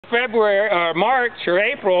February or March or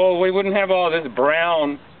April, we wouldn't have all this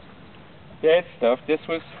brown dead stuff. This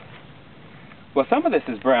was, well, some of this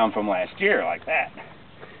is brown from last year, like that.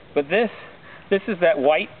 But this is that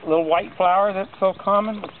little white flower that's so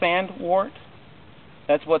common, the sandwort.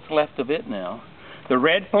 That's what's left of it now. The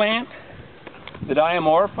red plant, the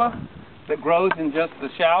Diamorpha, that grows in just the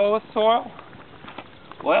shallowest soil.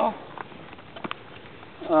 Well,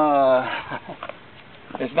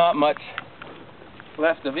 there's not much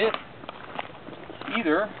left of it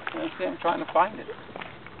either. Let's see, I'm trying to find it.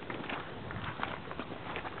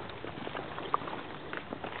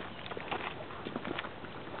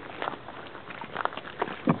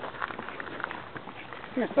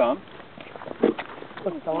 Here's some.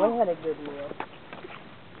 Someone had a good meal.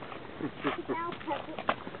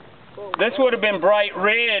 This would have been bright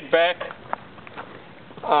red back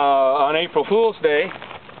on April Fool's Day,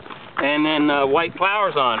 and then white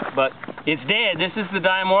flowers on it, but it's dead. This is the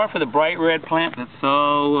Diamorpha, the bright red plant that's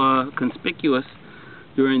so conspicuous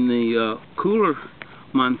during the cooler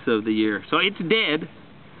months of the year. So it's dead.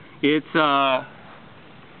 It's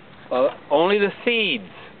only the seeds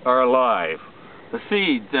are alive. The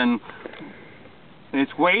seeds, and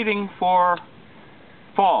it's waiting for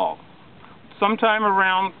fall. Sometime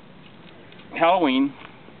around Halloween,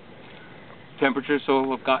 temperatures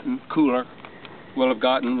will have gotten cooler. We'll have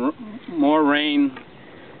gotten more rain,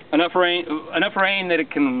 enough rain that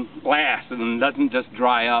it can last and doesn't just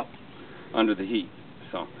dry up under the heat.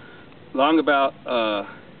 So, long about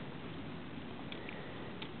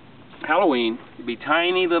Halloween, it'll be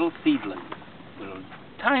tiny little seedlings,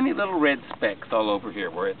 tiny little red specks all over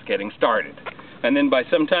here where it's getting started. And then by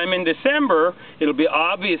sometime in December, it'll be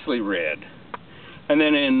obviously red. And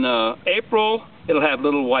then in April, it'll have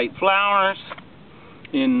little white flowers.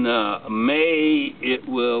 In May, it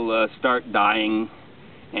will start dying.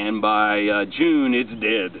 And by June, it's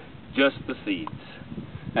dead. Just the seeds.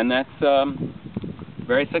 And that's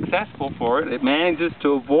very successful for it. It manages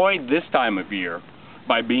to avoid this time of year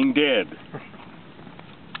by being dead.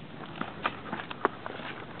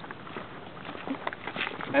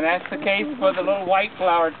 And that's the case for the little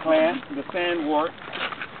white-flowered plant, the sandwort.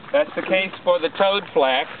 That's the case for the toad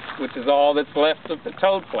flax, which is all that's left of the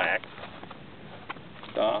toad flax.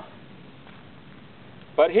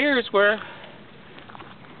 But here's where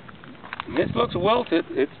this looks wilted.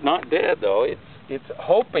 It's not dead, though. It's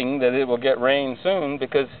hoping that it will get rain soon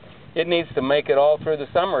because it needs to make it all through the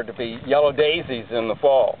summer to be yellow daisies in the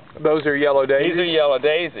fall. Those are yellow daisies? These are yellow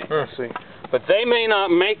daisies. I see. But they may not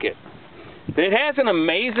make it. It has an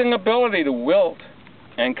amazing ability to wilt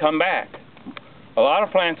and come back. A lot of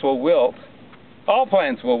plants will wilt. All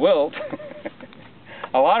plants will wilt.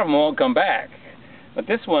 A lot of them won't come back. But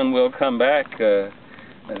this one will come back as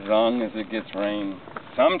long as it gets rain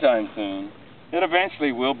sometime soon. It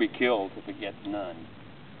eventually will be killed if it gets none.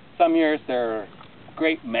 Some years there are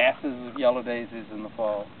great masses of yellow daisies in the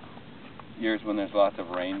fall. Years when there's lots of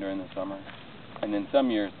rain during the summer. And then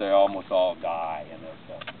some years they almost all die and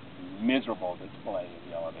there's a miserable display of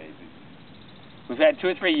yellow daisies. We've had 2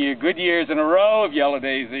 or 3 good years in a row of yellow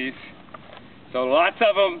daisies, so lots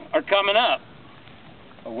of them are coming up.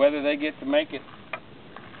 Whether they get to make it.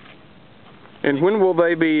 And when will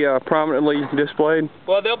they be prominently displayed?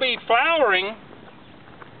 Well, they'll be flowering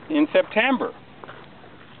in September,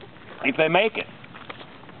 if they make it.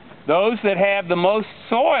 Those that have the most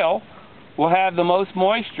soil will have the most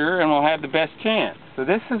moisture and will have the best chance. So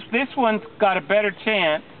this one's got a better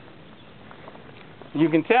chance. You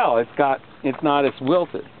can tell it's not as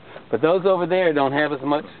wilted. But those over there don't have as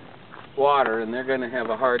much water, and they're going to have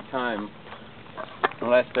a hard time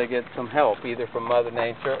unless they get some help, either from Mother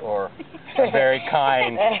Nature or a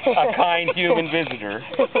kind human visitor.